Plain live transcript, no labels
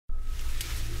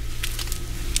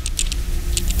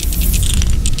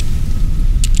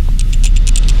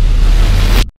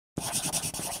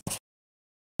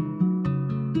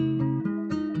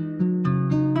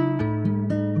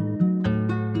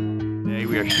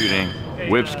are shooting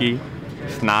Whipski,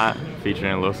 NOT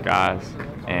featuring Lil Skies,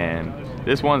 and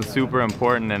this one's super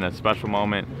important and a special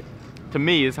moment. To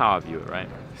me, is how I view it, right?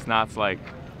 NOT's like,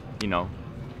 you know,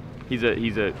 he's a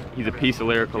piece of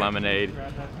Lyrical Lemonade.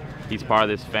 He's part of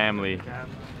this family,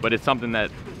 but it's something that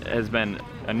has been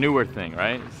a newer thing,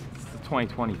 right? It's the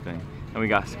 2020 thing. And we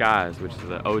got Skies, which is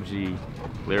the OG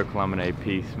Lyrical Lemonade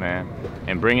piece, man.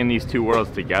 And bringing these two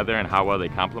worlds together and how well they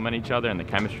complement each other and the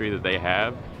chemistry that they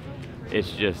have,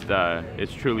 it's just,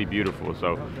 it's truly beautiful.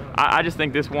 So I just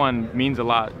think this one means a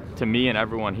lot to me and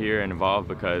everyone here involved,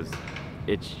 because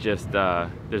it's just,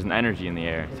 there's an energy in the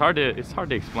air. It's hard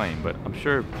to explain, but I'm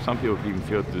sure some people can even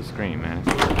feel it through the screen, man.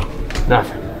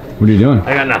 Nothing. What are you doing?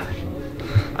 I got nothing.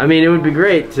 I mean, it would be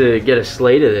great to get a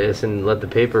slate of this and let the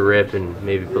paper rip and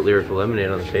maybe put Lyrical Lemonade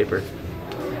on the paper.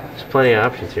 There's plenty of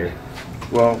options here.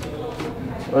 Well,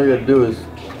 all you gotta do is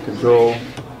control,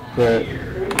 print,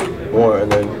 more,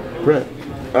 and then print.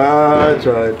 I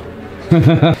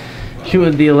tried. Shoot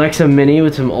with the Alexa Mini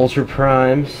with some Ultra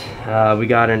Primes. We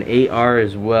got an 8R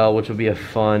as well, which will be a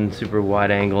fun, super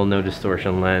wide angle, no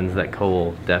distortion lens that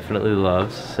Cole definitely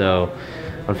loves. So,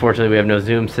 unfortunately, we have no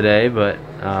zooms today, but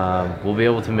we'll be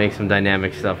able to make some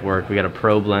dynamic stuff work. We got a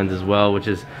probe lens as well, which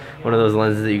is one of those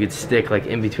lenses that you could stick like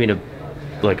in between a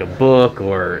book,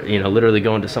 or you know, literally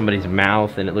go into somebody's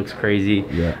mouth, and it looks crazy.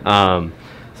 Yeah.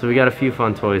 So we got a few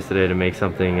fun toys today to make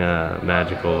something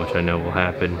magical, which I know will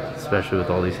happen, especially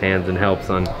with all these hands and helps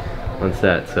on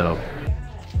set. So.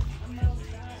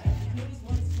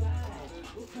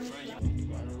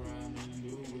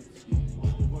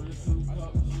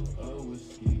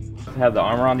 Have the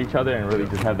arm around each other and really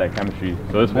just have that chemistry.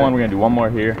 So this one, we're gonna do one more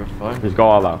here. Just go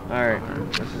all out. All right,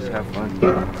 let's just have fun.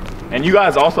 And you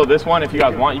guys also, this one, if you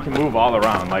guys want, you can move all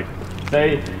around. Like,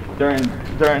 say during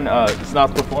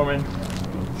Snot's performing,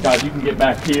 guys, you can get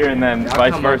back here, and then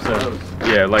vice versa.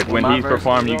 Yeah, like when he's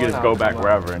performing, you can just go back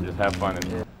wherever and just have fun.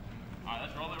 Let's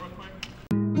roll it real quick.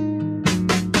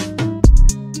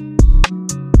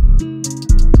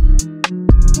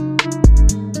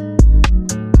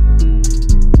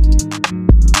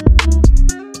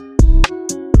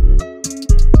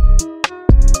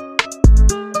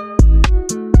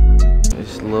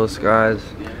 Lil Skies.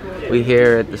 We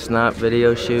here at the Snot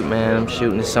video shoot, man. I'm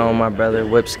shooting this song with my brother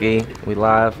Whipski. We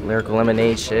live, Lyrical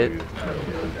Lemonade shit.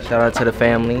 Shout out to the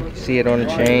family. See it on the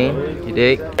chain. You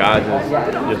dig? Guys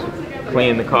is just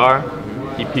cleaning the car.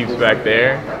 He peeps back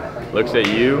there, looks at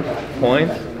you,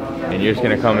 points, and you're just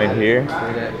gonna come in here.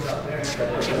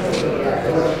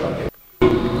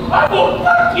 I will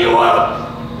fuck you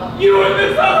up! You and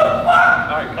this other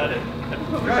fuck! Alright, cut it.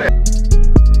 Cut it.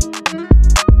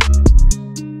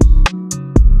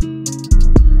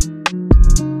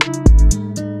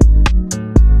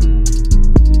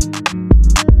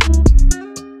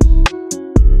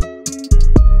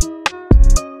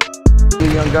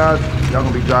 Young guys, y'all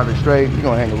gonna be driving straight. You're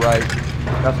gonna hang a right.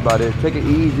 That's about it. Take it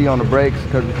easy on the brakes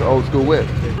because it's an old school whip.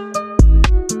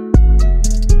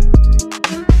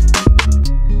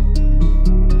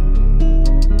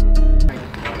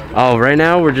 Oh, right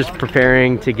now we're just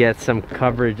preparing to get some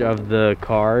coverage of the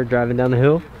car driving down the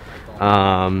hill.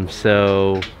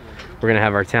 So we're gonna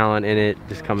have our talent in it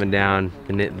just coming down.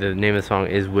 The name of the song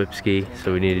is Whipski,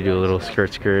 so we need to do a little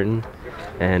skirting,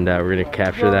 and we're gonna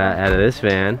capture that out of this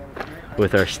van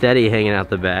with our steady hanging out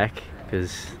the back,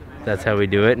 because that's how we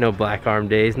do it. No black arm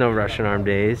days, no Russian arm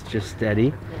days, just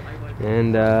steady.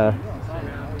 And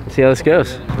let's see how this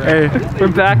goes. Hey, we're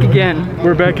back again.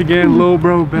 We're back again, little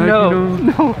bro. Back, No, you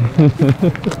know?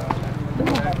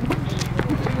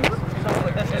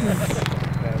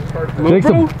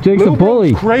 no. Jake's a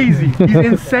bully. Crazy. He's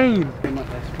insane.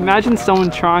 Imagine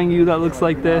someone trying you that looks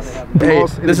like this. Hey,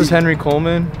 this is Henry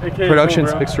Coleman,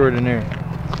 Productions Extraordinaire.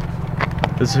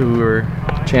 This is who we're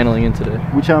channeling in today.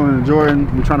 We channeling Jordan.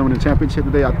 We're trying to win the championship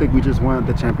today. I think we just won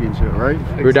the championship, right?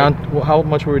 We were down. How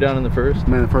much were we down in the first?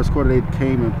 Man, the first quarter they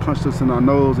came and punched us in our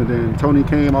nose, and then Toni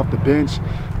came off the bench,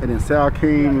 and then Sal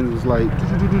came and it was like,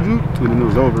 and then it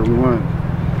was over. We won.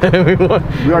 We won.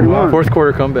 We already won. Fourth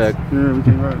quarter comeback. Yeah, we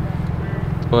came right.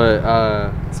 But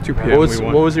it's 2 p.m.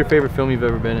 What was your favorite film you've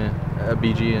ever been in, a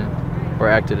BG in, or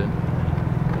acted in?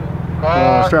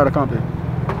 Straight Outta Compton.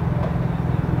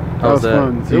 That was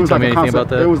fun. Can you tell me anything about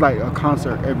that? It was like a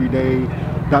concert every day.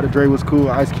 Dr. Dre was cool.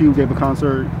 Ice Cube gave a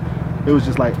concert. It was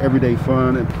just like everyday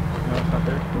fun. And,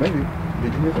 maybe.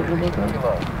 Did you hear something about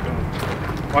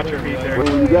that? Watch your beat there.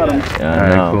 Well, you got him.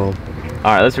 Alright, cool.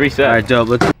 Alright, let's reset. Alright, dope.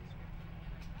 Let's.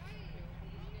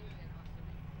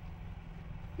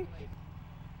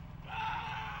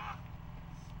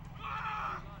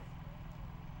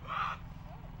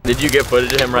 Did you get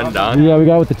footage of him running down? Yeah, we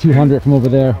got with the 200 from over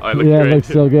there. Oh, it yeah, it looks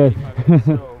so good.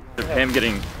 Him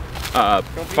getting,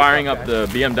 firing up the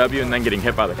BMW and then getting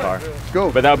hit by the car.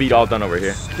 Go. But that'll be all done over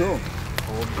here. Cool.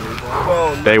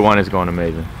 Day one is going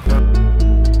amazing.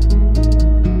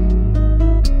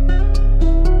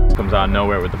 Comes out of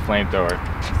nowhere with the flamethrower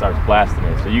and starts blasting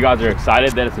it. So you guys are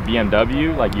excited that it's a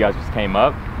BMW, like you guys just came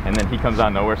up, and then he comes out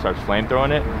of nowhere, starts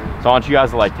flamethrowing it. So I want you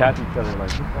guys to like tap each other like,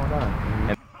 what's going on?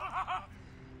 And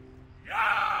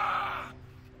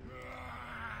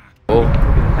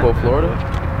Go Florida?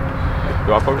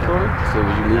 do I fuck with Florida? So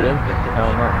would you leave them?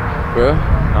 Hell no. Bro?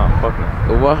 No, fuck no.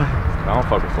 Why? I don't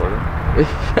fuck with Florida.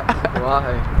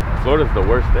 Why? Florida's the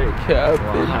worst state. Yeah,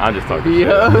 I'm just talking shit.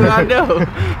 yeah, I know.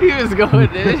 He was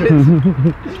going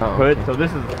in. Hood. So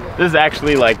this is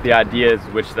actually like the ideas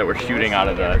that we're shooting out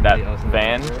of that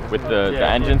van with the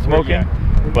engine smoking,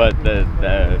 but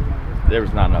there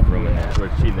was not enough room in there. So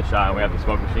we're cheating the shot, and we have the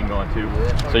smoke machine going too.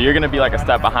 So you're gonna be like a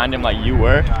step behind him, like you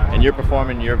were, and you're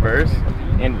performing your verse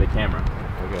into the camera.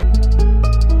 Okay.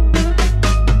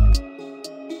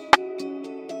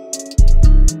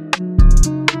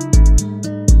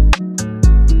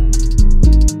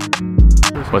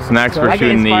 What's next? We're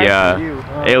shooting the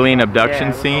alien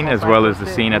abduction scene, as well as the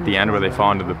scene at the end where they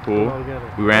fall into the pool.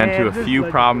 We ran into a few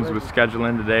problems with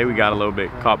scheduling today. We got a little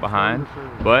bit caught behind,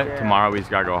 but tomorrow we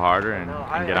just gotta go harder and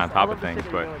get on top of things.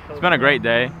 But it's been a great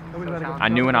day. I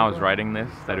knew when I was writing this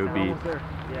that it would be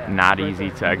not easy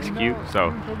to execute,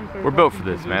 so we're built for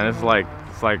this, man. It's like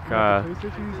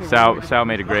Sal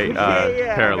made a great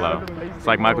parallel. It's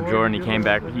like Michael Jordan. He came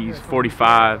back, he's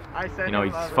 45, you know,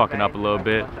 he's fucking up a little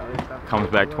bit, comes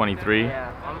back 23.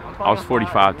 I was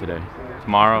 45 today.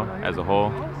 Tomorrow, as a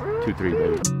whole, 2-3,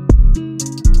 baby.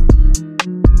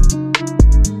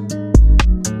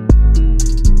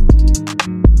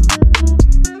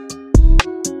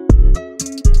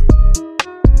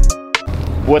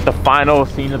 What the final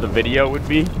scene of the video would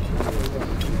be,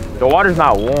 the water's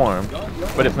not warm,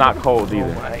 but it's not cold either.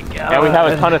 And we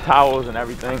have a ton of towels and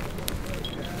everything.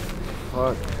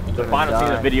 Fuck. The final scene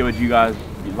of the video is you guys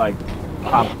like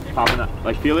popping up,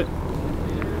 like feel it?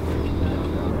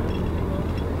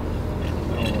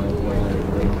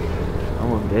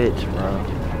 I'm a bitch, bro.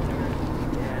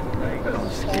 I'm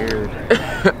scared.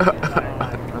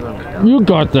 You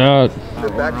got that.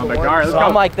 So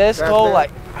I'm like this, Cole,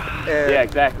 like. Yeah,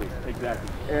 exactly.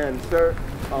 And sir,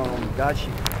 Got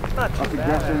you. a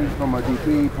suggestion from a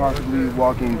DP, possibly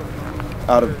walking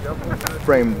out of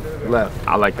frame left.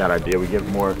 I like that idea. We give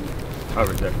more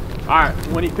coverage there. All right,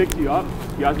 when he picks you up,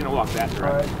 you guys are gonna walk that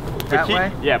direction. That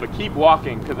way? Yeah, but keep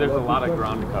walking because there's a lot of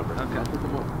ground to cover. Okay.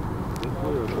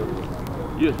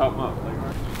 You just help him up.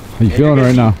 How you feeling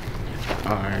right now?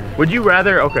 Alright. Would you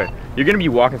rather? Okay, you're gonna be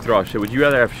walking through all shit. Would you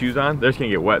rather have shoes on? They're just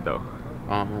gonna get wet though.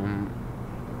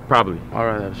 Probably. I'd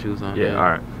rather have shoes on. Yeah.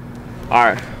 All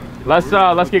right. Let's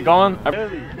get going.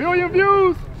 Million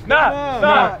views. Snot,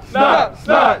 snot, snot,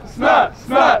 snot, snot,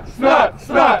 snot, snot,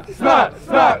 snot, snot,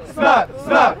 snot,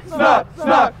 snot, snot,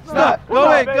 snot, snot.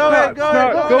 Go in. Here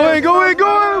we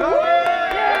go.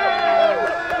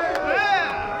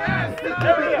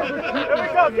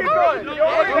 Keep going.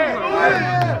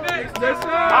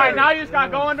 All right, now you just gotta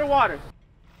go underwater.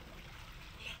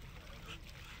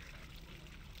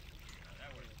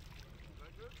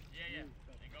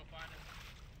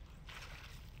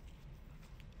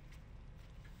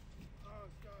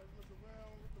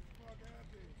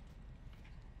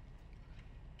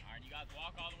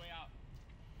 Walk all the way out.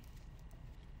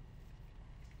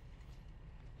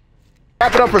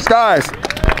 Wrap it up for Skies.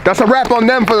 That's a wrap on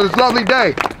them for this lovely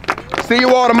day. See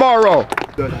you all tomorrow.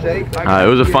 It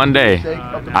was a fun day.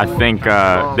 I think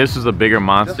this was a bigger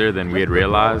monster than we had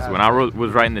realized. When I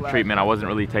was writing the treatment, I wasn't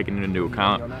really taking it into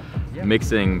account,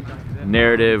 mixing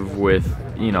narrative with,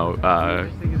 you know,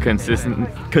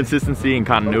 consistency and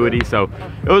continuity. So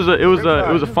it was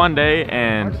a fun day,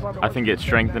 and I think it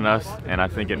strengthened us, and I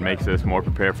think it makes us more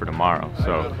prepared for tomorrow.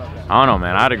 So I don't know,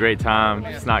 man. I had a great time.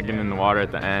 Just not getting in the water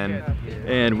at the end,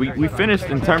 and we finished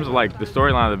in terms of like the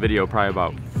storyline of the video probably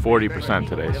about 40%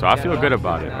 today. So I feel good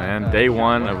about it, man. Day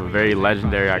one of a very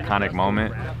legendary, iconic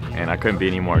moment, and I couldn't be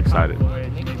any more excited.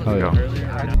 Let's go.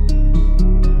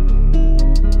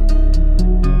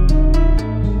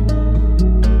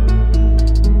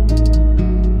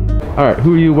 All right,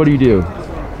 who are you? What do you do?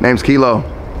 Name's Kilo.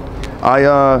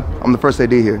 I'm the first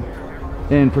AD here.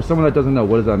 And for someone that doesn't know,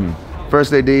 what does that mean?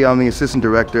 First AD, I'm the assistant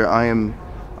director. I am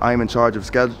in charge of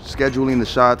scheduling the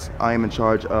shots. I am in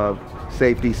charge of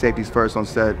safety. Safety's first on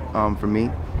set for me.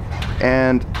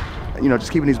 And, you know,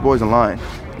 just keeping these boys in line.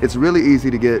 It's really easy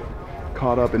to get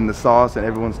caught up in the sauce and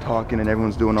everyone's talking and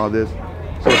everyone's doing all this.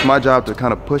 So it's my job to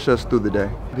kind of push us through the day.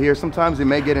 Here, sometimes it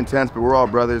may get intense, but we're all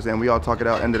brothers and we all talk it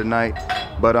out end of the night.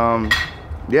 But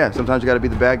yeah, sometimes you gotta be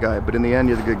the bad guy, but in the end,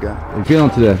 you're the good guy. How you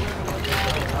feeling today?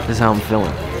 This is how I'm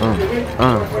feeling. No,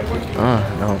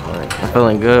 I'm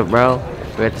feeling good, bro.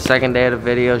 We're at the second day of the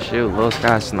video shoot. Lil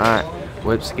Skies, NOT,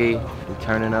 Whipski. We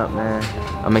turning up, man.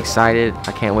 I'm excited.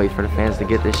 I can't wait for the fans to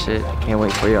get this shit. I can't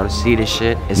wait for y'all to see this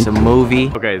shit. It's a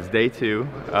movie. Okay, it's day 2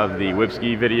 of the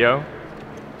Whipski video.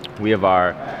 We have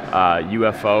our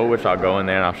UFO, which I'll go in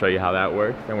there and I'll show you how that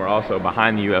works. And we're also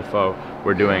behind the UFO,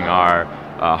 we're doing our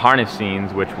harness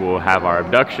scenes, which will have our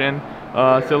abduction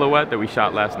silhouette that we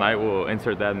shot last night. We'll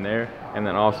insert that in there. And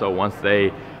then also once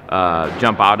they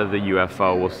jump out of the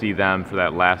UFO, we'll see them for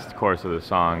that last chorus of the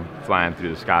song flying through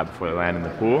the sky before they land in the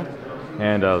pool.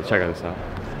 And let's check this out.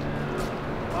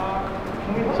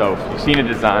 So you've seen the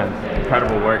design,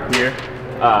 incredible work here.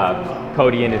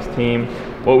 Cody and his team.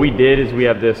 What we did is we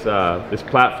have this this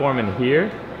platform in here,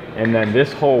 and then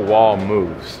this whole wall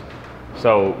moves.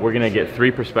 So we're gonna get 3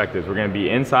 perspectives. We're gonna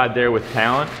be inside there with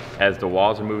talent as the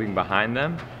walls are moving behind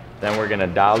them. Then we're gonna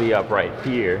dolly up right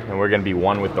here, and we're gonna be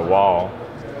one with the wall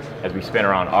as we spin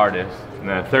around artists. And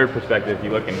then a 3rd perspective, if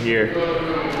you look in here,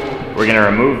 we're gonna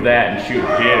remove that and shoot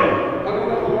the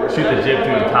jib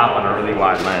through the top on a really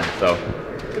wide lens. So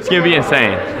it's gonna be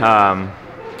insane.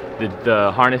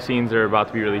 The harness scenes are about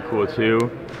to be really cool too.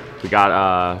 We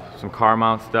got some car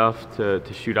mount stuff to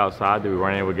shoot outside that we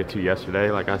weren't able to get to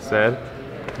yesterday, like I said.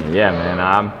 And yeah, man,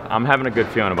 I'm having a good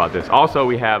feeling about this. Also,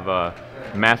 we have a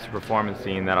master performance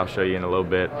scene that I'll show you in a little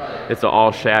bit. It's an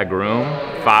all shag room,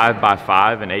 5 by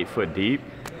 5 and 8 foot deep,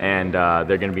 and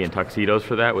they're gonna be in tuxedos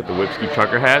for that with the Whipski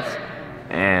trucker hats.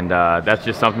 And that's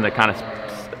just something that kind of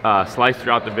slice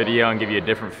throughout the video and give you a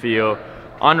different feel.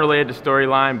 Unrelated to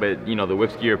storyline, but you know, the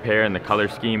Whipski repair and the color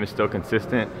scheme is still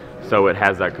consistent, so it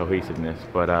has that cohesiveness.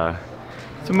 But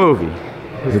it's a movie.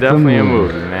 It's definitely a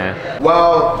movie, man.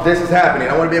 While this is happening,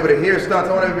 I want to be able to hear stunts.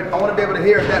 I want to be able to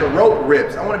hear if that rope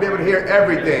rips. I want to be able to hear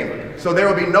everything. So there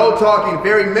will be no talking,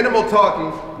 very minimal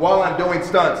talking while I'm doing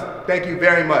stunts. Thank you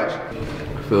very much.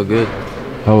 I feel good.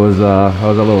 How was that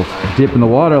little dip in the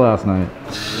water last night?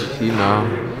 You know.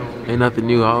 Ain't nothing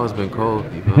new, always been cold,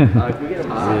 you know.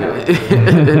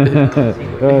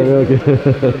 Okay.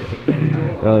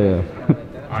 Hell yeah.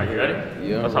 Alright, you ready?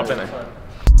 Yeah. Let's hop in there.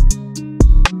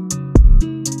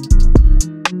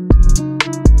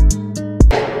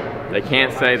 They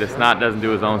can't say the Snot doesn't do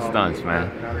his own stunts,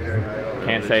 man.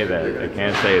 Can't say that. They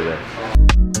can't say that.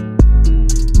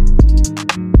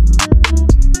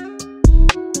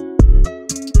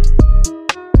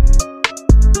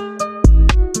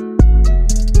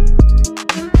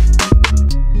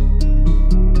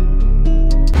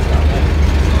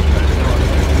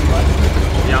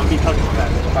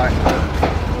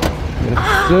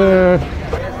 Sir.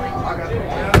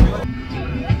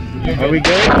 Are we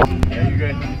good? Yeah, you're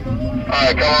good.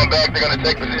 Alright, come on back. They're gonna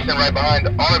take position right behind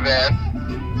our van.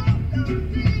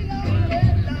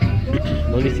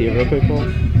 Let me see it real quick, Paul.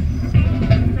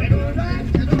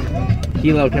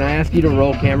 Kilo, can I ask you to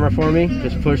roll camera for me?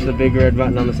 Just push the big red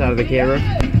button on the side of the camera.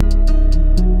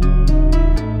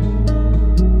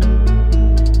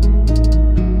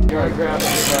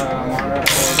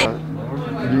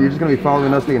 You're just going to be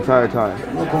following us the entire time.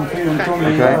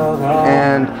 Okay?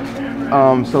 And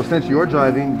so since you're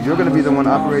driving, you're going to be the one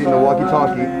operating the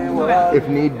walkie-talkie if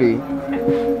need be.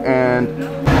 And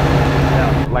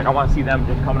like I want to see them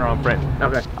just coming around front.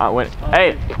 Okay.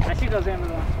 Hey. I see those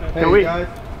ambulances. Can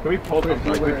we pull this?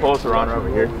 Like, we pull us around over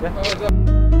here?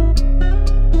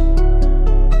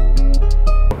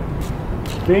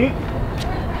 See?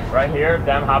 Right here,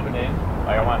 them hopping in.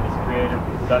 Like I want this creative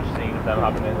Dutch scene of them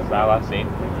hopping in, the stylized scene.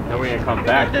 Then we're gonna come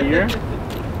back here.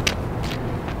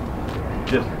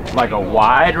 Just like a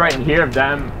wide right in here of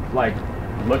them like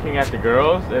looking at the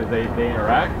girls as they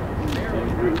interact.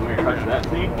 We're gonna cut to that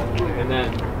scene. And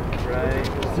then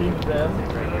see them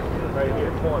right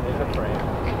here pulling in the frame.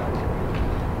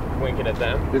 Winking at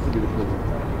them. this would be the cool one.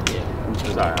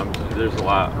 Sorry, there's a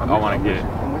lot I want to get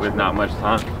with not much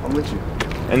time. I'm with you.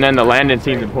 And then the landing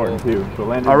scene's important too. So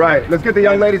All right, let's get the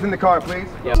young ladies in the car, please.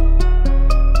 Yep. Yo,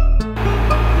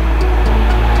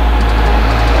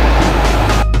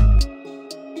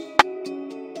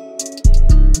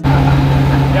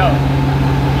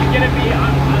 he's gonna be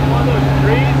on one of those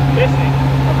trees pissing.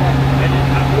 Okay.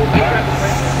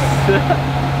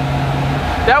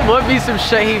 That would be some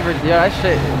shaver, yeah. That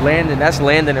shit, Landon, that's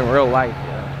Landon in real life,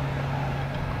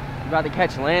 yeah. You about to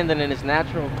catch Landon in his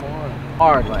natural form.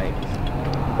 Hard, like.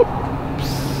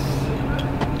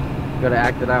 You gotta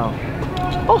act it out.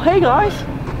 Oh, hey guys.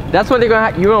 That's what they're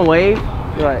gonna. You gonna wave?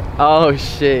 You're like, oh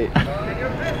shit.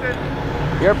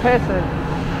 You're pissing.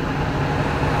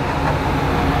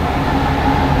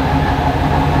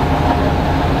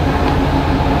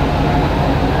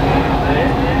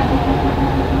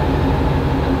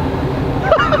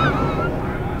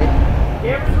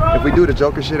 If we do the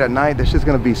Joker shit at night, that shit's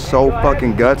gonna be so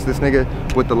fucking guts. This nigga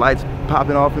with the lights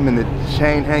popping off him and the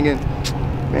chain hanging.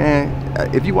 Man,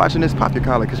 if you watching this, pop your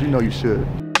collar, cause you know you should.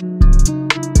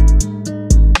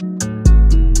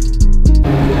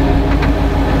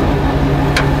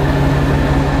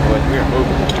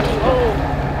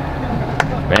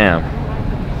 Bam.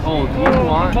 Oh, do you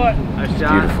want a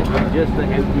shot of just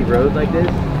an empty road like this?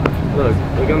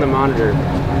 Look on the monitor.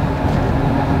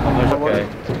 Okay.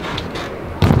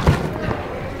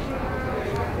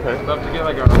 Stuff to get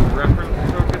like a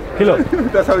reference. Kilo.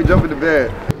 That's how we jump into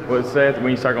bed. What it says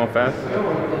when you start going fast?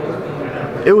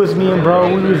 It was me and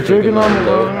bro. We was jigging on the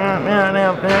road. Man,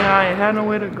 I ain't had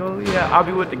nowhere to go. Yeah, I'll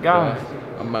be with the guys.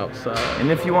 I'm outside. And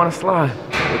if you want to slide,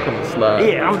 We're coming slide.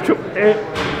 yeah, I'm tripping.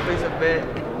 Place a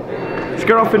bet.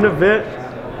 Skirt off in the vet.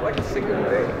 Like a cigarette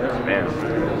bet. Man,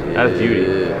 that's beauty.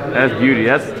 That's beauty.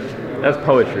 That's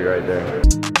poetry right there.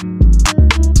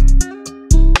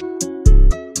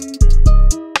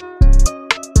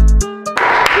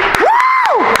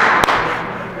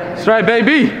 That's right,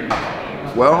 baby.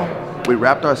 Well, we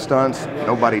wrapped our stunts.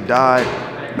 Nobody died.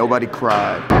 Nobody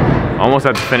cried. Almost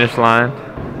at the finish line.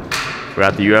 We're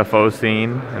at the UFO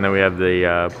scene, and then we have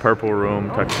the purple room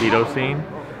tuxedo scene.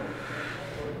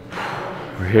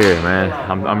 We're here, man.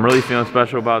 I'm really feeling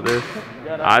special about this.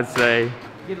 I'd say,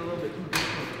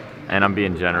 and I'm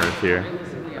being generous here,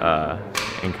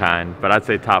 in kind, but I'd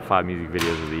say top 5 music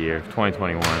videos of the year,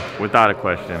 2021, without a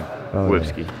question.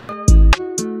 Whipski.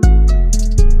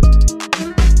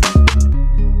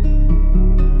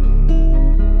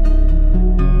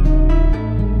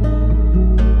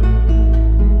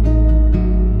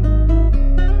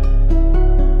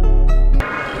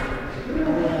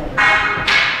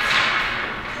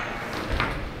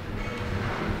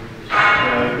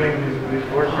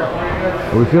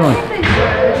 How we feeling?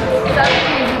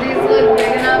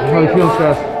 How we feeling,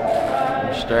 Stress?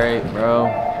 I'm straight, bro.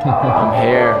 I'm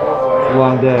here. It's a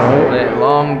long day, right?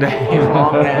 Long day,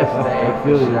 long ass day. I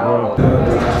feel you, bro.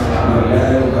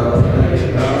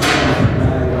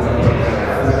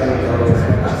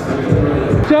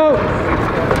 Joe!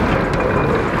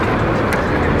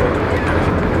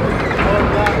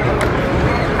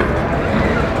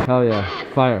 Hell yeah.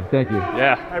 Fire. Thank you.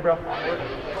 Yeah. Hi, bro.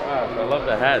 I love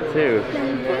the hat too.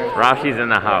 Rashi's in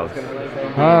the house.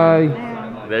 Hi.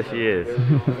 There she is.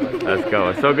 Let's go.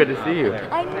 It's so good to see you.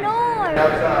 I know.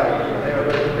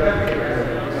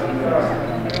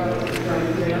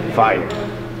 Fire.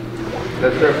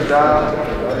 Let's surf down.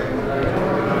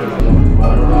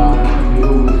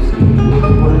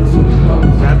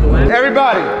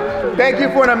 Everybody, thank you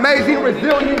for an amazing,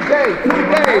 resilient day. 2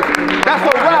 days. That's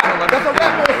a wrap. That's a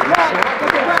wrap on SNOT.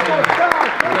 That's a wrap on SNOT.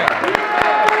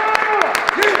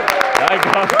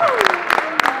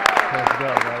 Let's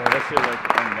go, brother. This shit looks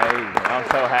amazing. I'm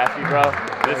so happy, bro.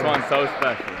 This one's so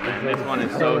special, man. This one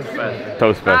is so special.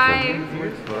 So special.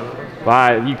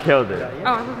 Bye. You killed it. Oh,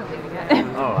 I wasn't leaving yet.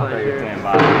 Oh, I thought you were saying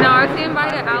bye. No, I was saying bye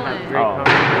to Alan. Oh,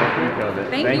 you killed it.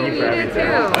 Thank you, for you did everything.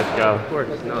 too. Let's go. Of course.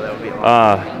 No, that would be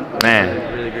awesome. Man.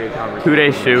 Really great conversation.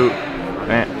 2-day shoot.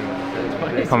 Man.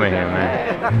 Come in here,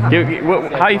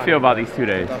 man. How you feel about these 2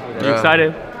 days? You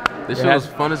excited? This shit was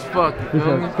fun as fuck. You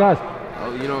feel me? Guys.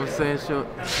 Oh, you know what I'm saying?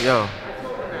 Yo,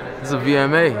 this is a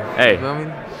VMA. Hey. You feel me?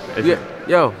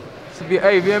 Yo, it's a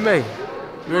hey, VMA.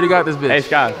 You already got this bitch. Hey,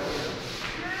 Scott.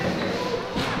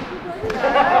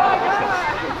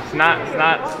 It's not.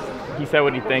 He said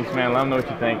what he thinks, man. Let him know what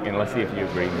you think, and let's see if you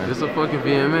agree, man. This is a fucking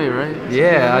VMA, right?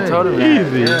 Yeah, I told him that.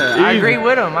 Easy. Yeah, I agree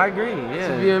with him. I agree. Yeah. It's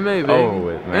a VMA, baby. Over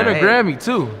with, man. And a Grammy,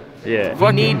 too. Yeah.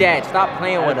 We need that. Stop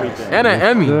playing with us. And an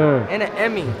Emmy. Sure. And an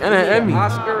Emmy. And an Emmy.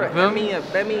 Oscar, a Emmy, a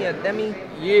Bemmy, a Demi.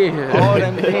 Yeah. All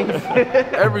them things.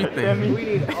 Everything. We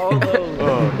need all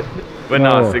those. But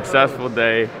no, successful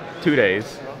day. 2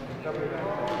 days.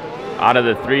 Out of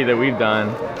the 3 that we've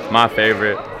done, my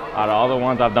favorite. Out of all the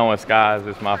ones I've done with Skies,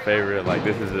 it's my favorite. Like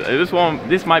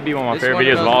this might be one of my favorite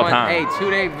videos of all time. Hey,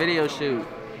 2-day video shoot.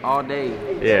 All day.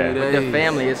 Yeah. With the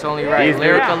family. It's only right.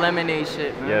 Lyrical Lemonade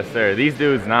shit, man. Yes, sir. These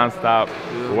dudes nonstop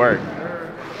work.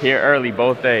 Here early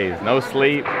both days. No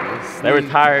sleep. They were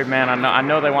tired, man. I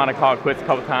know they want to call it quits a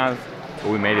couple times,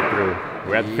 but we made it through.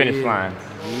 We're at the finish line.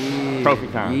 Trophy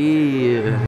time. Yeah.